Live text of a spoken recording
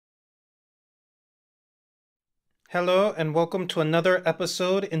Hello and welcome to another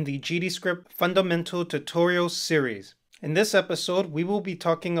episode in the GDScript Fundamental Tutorial Series. In this episode, we will be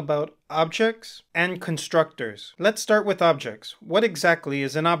talking about objects and constructors. Let's start with objects. What exactly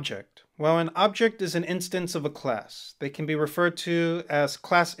is an object? Well, an object is an instance of a class. They can be referred to as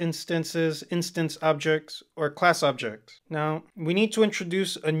class instances, instance objects, or class objects. Now, we need to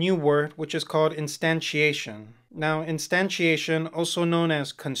introduce a new word which is called instantiation. Now, instantiation, also known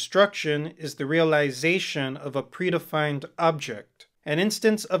as construction, is the realization of a predefined object. An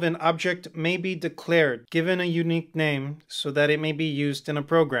instance of an object may be declared, given a unique name, so that it may be used in a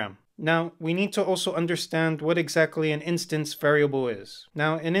program. Now, we need to also understand what exactly an instance variable is.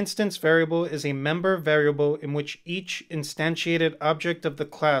 Now, an instance variable is a member variable in which each instantiated object of the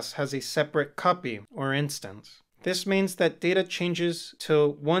class has a separate copy, or instance. This means that data changes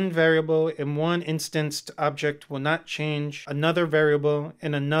to one variable in one instanced object will not change another variable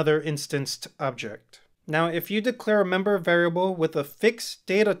in another instanced object. Now, if you declare a member variable with a fixed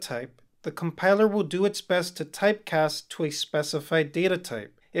data type, the compiler will do its best to typecast to a specified data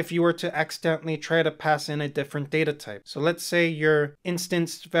type if you were to accidentally try to pass in a different data type. So let's say your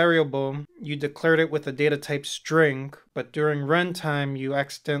instanced variable, you declared it with a data type string, but during runtime you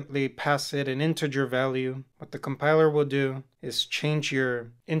accidentally pass it an integer value. What the compiler will do is change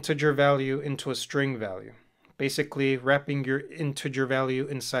your integer value into a string value, basically wrapping your integer value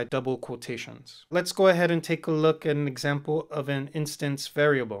inside double quotations. Let's go ahead and take a look at an example of an instance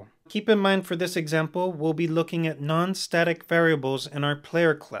variable. Keep in mind for this example, we'll be looking at non-static variables in our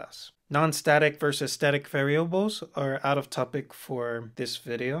player class. Non-static versus static variables are out of topic for this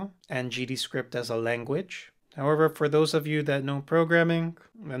video and GDScript as a language. However, for those of you that know programming,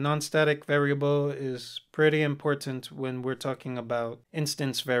 a non-static variable is pretty important when we're talking about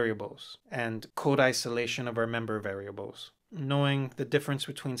instance variables and code isolation of our member variables. Knowing the difference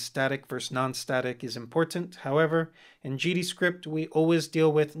between static versus non-static is important. However, in GDScript, we always deal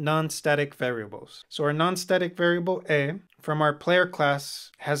with non-static variables. So our non-static variable A from our player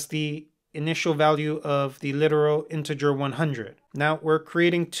class has the initial value of the literal integer 100. Now we're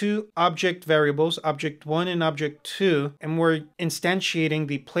creating two object variables, object 1 and object 2, and we're instantiating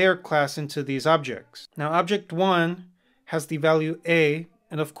the player class into these objects. Now object 1 has the value A,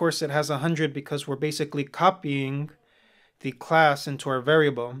 and of course it has 100 because we're basically copying the class into our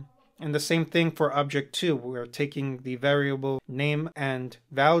variable. And the same thing for object 2. We're taking the variable name and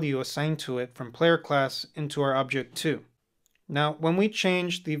value assigned to it from player class into our object 2. Now, when we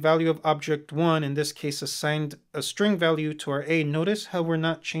change the value of object 1, in this case assigned a string value to our A, notice how we're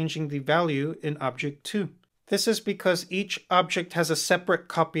not changing the value in object 2. This is because each object has a separate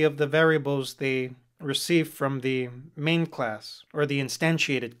copy of the variables they receive from the main class or the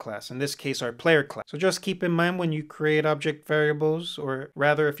instantiated class, in this case our player class. So just keep in mind when you create object variables, or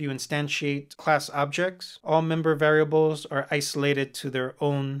rather if you instantiate class objects, all member variables are isolated to their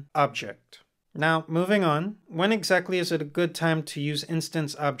own object. Now, moving on, when exactly is it a good time to use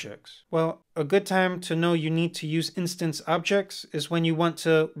instance objects? Well, a good time to know you need to use instance objects is when you want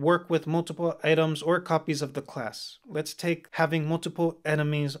to work with multiple items or copies of the class. Let's take having multiple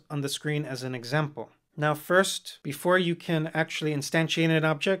enemies on the screen as an example. Now first, before you can actually instantiate an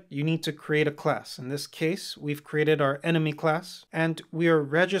object, you need to create a class. In this case, we've created our enemy class, and we are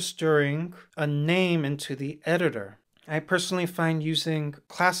registering a name into the editor. I personally find using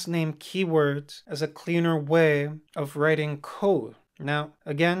class name keywords as a cleaner way of writing code. Now,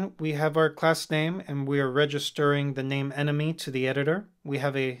 again, we have our class name and we are registering the name enemy to the editor. We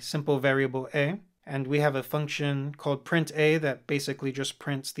have a simple variable A, and we have a function called print A that basically just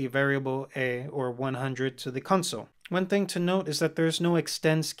prints the variable A or 100 to the console. One thing to note is that there's no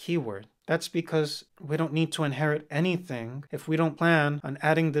extends keyword. That's because we don't need to inherit anything if we don't plan on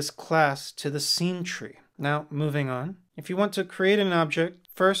adding this class to the scene tree. Now, moving on. If you want to create an object,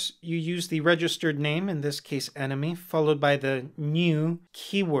 first you use the registered name, in this case enemy, followed by the new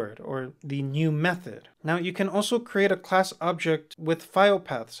keyword or the new method. Now you can also create a class object with file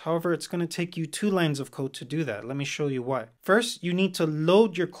paths. However, it's going to take you 2 lines of code to do that. Let me show you why. First, you need to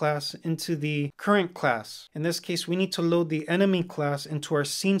load your class into the current class. In this case, we need to load the enemy class into our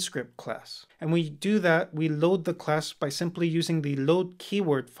scene script class. And we do that, we load the class by simply using the load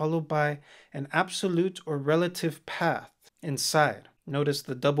keyword followed by an absolute or relative path inside. Notice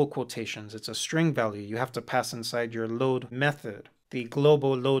the double quotations. It's a string value. You have to pass inside your load method, the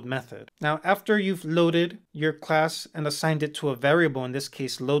global load method. Now, after you've loaded your class and assigned it to a variable, in this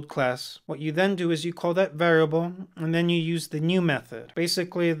case load class, what you then do is you call that variable and then you use the new method.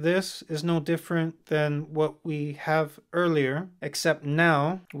 Basically, this is no different than what we have earlier, except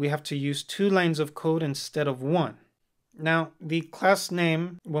now we have to use 2 lines of code instead of 1. Now, the class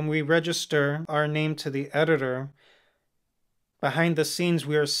name, when we register our name to the editor, behind the scenes,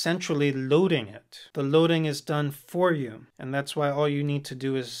 we are centrally loading it. The loading is done for you, and that's why all you need to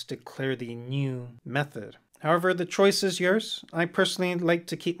do is declare the new method. However, the choice is yours. I personally like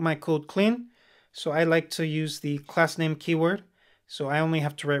to keep my code clean, so I like to use the class name keyword. So I only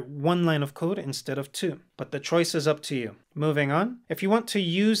have to write one line of code instead of two, but the choice is up to you. Moving on, if you want to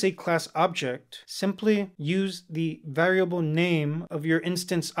use a class object, simply use the variable name of your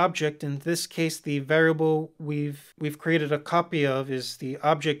instance object. In this case, the variable we've created a copy of is the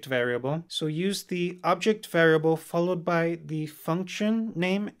object variable. So use the object variable followed by the function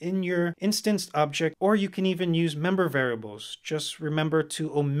name in your instance object, or you can even use member variables. Just remember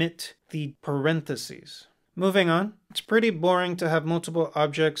to omit the parentheses. Moving on, it's pretty boring to have multiple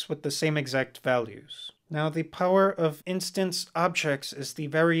objects with the same exact values. Now, the power of instance objects is the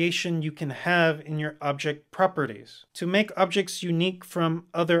variation you can have in your object properties. To make objects unique from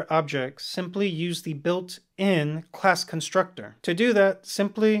other objects, simply use the built-in class constructor. To do that,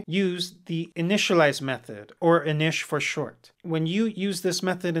 simply use the initialize method, or init for short. When you use this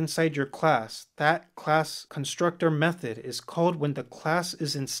method inside your class, that class constructor method is called when the class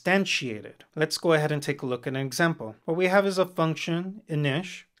is instantiated. Let's go ahead and take a look at an example. What we have is a function,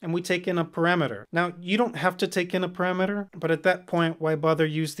 init, and we take in a parameter. Now, you don't have to take in a parameter, but at that point, why bother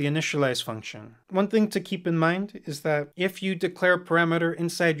use the initialize function? One thing to keep in mind is that if you declare a parameter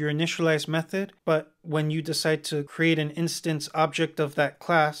inside your initialize method, but when you decide to create an instance object of that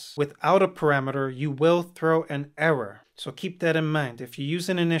class without a parameter, you will throw an error. So keep that in mind. If you use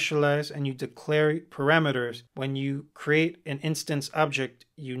an initialize and you declare parameters, when you create an instance object,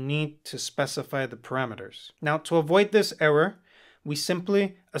 you need to specify the parameters. Now, to avoid this error, we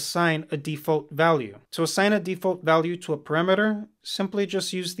simply assign a default value. To assign a default value to a parameter, simply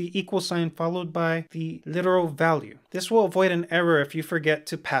just use the equal sign followed by the literal value. This will avoid an error if you forget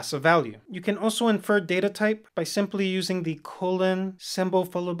to pass a value. You can also infer data type by simply using the colon symbol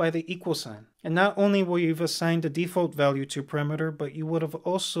followed by the equal sign. And not only will you have assigned a default value to a parameter, but you would have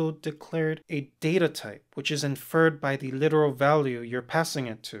also declared a data type, which is inferred by the literal value you're passing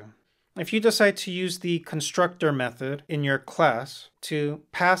it to. If you decide to use the constructor method in your class to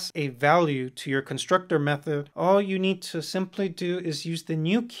pass a value to your constructor method, all you need to simply do is use the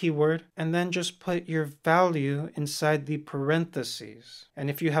new keyword and then just put your value inside the parentheses. And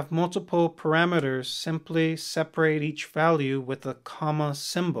if you have multiple parameters, simply separate each value with a comma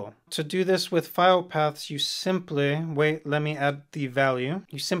symbol. To do this with file paths, you simply, let me add the value.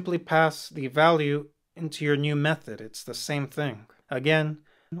 You simply pass the value into your new method. It's the same thing. Again,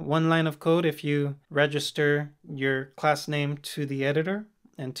 one line of code if you register your class name to the editor,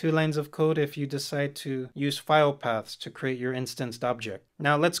 and 2 lines of code if you decide to use file paths to create your instanced object.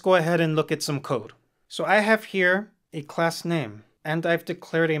 Now let's go ahead and look at some code. So I have here a class name, and I've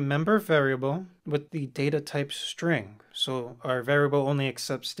declared a member variable with the data type string. So our variable only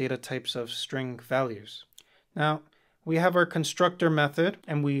accepts data types of string values. Now we have our constructor method,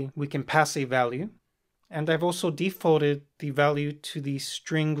 and we can pass a value. And I've also defaulted the value to the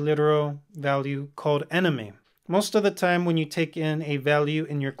string literal value called enemy. Most of the time when you take in a value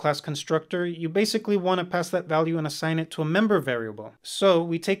in your class constructor, you basically want to pass that value and assign it to a member variable. So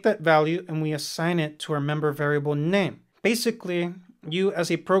we take that value and we assign it to our member variable name. Basically, you as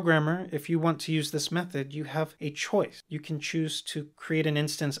a programmer, if you want to use this method, you have a choice. You can choose to create an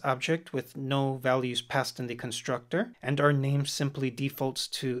instance object with no values passed in the constructor, and our name simply defaults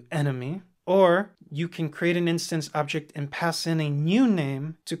to enemy. Or you can create an instance object and pass in a new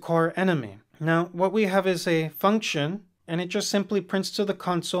name to call our enemy. Now, what we have is a function, and it just simply prints to the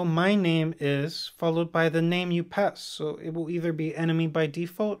console, my name is, followed by the name you pass. So it will either be enemy by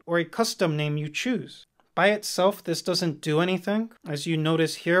default or a custom name you choose. By itself, this doesn't do anything. As you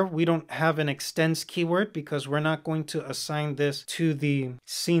notice here, we don't have an extends keyword because we're not going to assign this to the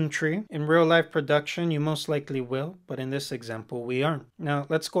scene tree. In real life production, you most likely will, but in this example, we aren't. Now,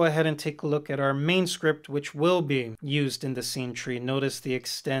 let's go ahead and take a look at our main script, which will be used in the scene tree. Notice the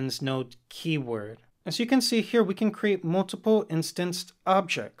extends node keyword. As you can see here, we can create multiple instanced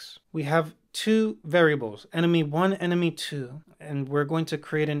objects. We have 2 variables, enemy1, enemy2, and we're going to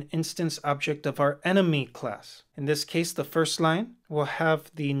create an instance object of our enemy class. In this case, the first line will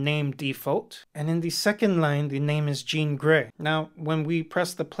have the name default, and in the second line, the name is Jean Grey. Now, when we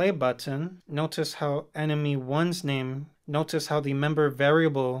press the play button, notice how enemy1's name, notice how the member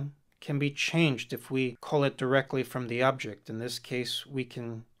variable can be changed if we call it directly from the object. In this case, we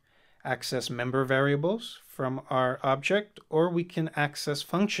can access member variables from our object, or we can access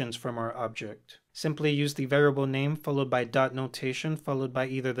functions from our object. simply use the variable name followed by dot notation followed by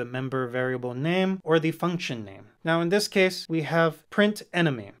either the member variable name or the function name. Now in this case, we have print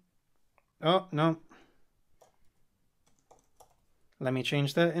enemy. Oh, no. Let me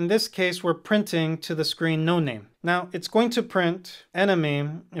change that. In this case, we're printing to the screen no name. Now, it's going to print enemy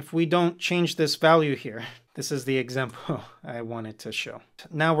if we don't change this value here. This is the example I wanted to show.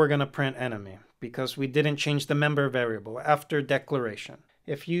 Now we're going to print enemy because we didn't change the member variable after declaration.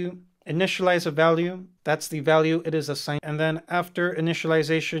 If you initialize a value, that's the value it is assigned. And then after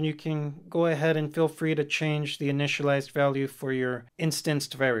initialization, you can go ahead and feel free to change the initialized value for your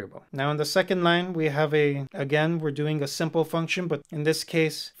instanced variable. Now in the second line, we have again, we're doing a simple function, but in this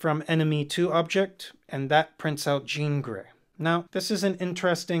case from enemy to object, and that prints out Jean Grey. Now, this is an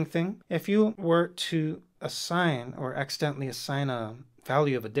interesting thing. If you were to assign or accidentally assign a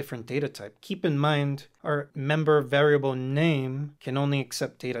value of a different data type, keep in mind our member variable name can only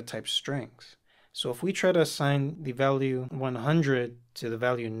accept data type strings. So if we try to assign the value 100 to the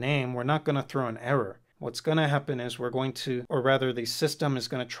value name, we're not going to throw an error. What's going to happen is we're going to, or rather the system is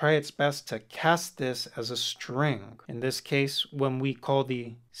going to try its best to cast this as a string. In this case, when we call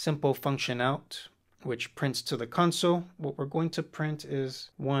the simple function out, which prints to the console, what we're going to print is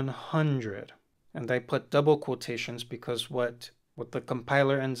 100. And I put double quotations because what the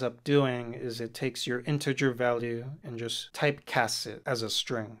compiler ends up doing is it takes your integer value and just typecasts it as a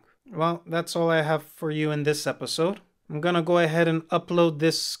string. Well, that's all I have for you in this episode. I'm going to go ahead and upload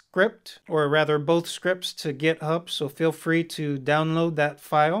this script, or rather both scripts, to GitHub, so feel free to download that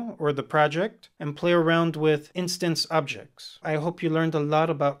file or the project and play around with instance objects. I hope you learned a lot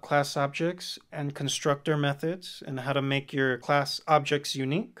about class objects and constructor methods and how to make your class objects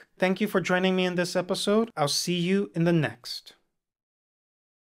unique. Thank you for joining me in this episode. I'll see you in the next.